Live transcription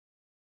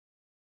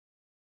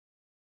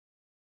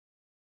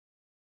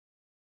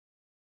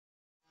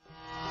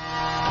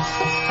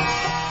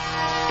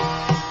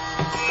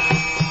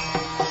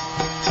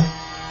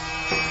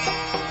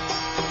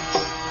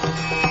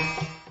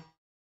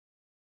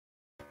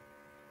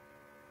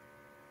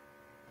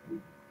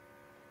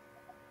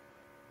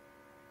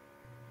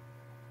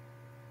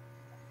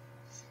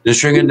The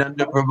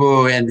Sringananda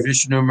Prabhu and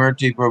Vishnu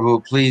Murti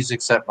Prabhu, please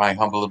accept my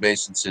humble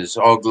obeisances.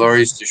 All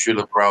glories to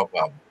Srila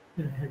Prabhupada.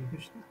 Hare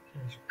Krishna.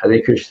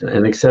 Hare Krishna,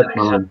 and accept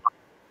mine.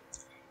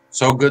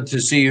 So good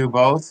to see you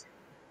both.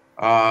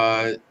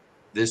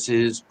 This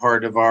is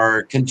part of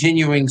our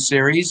continuing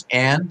series,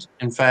 and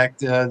in fact,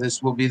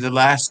 this will be the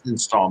last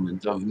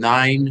installment of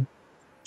 9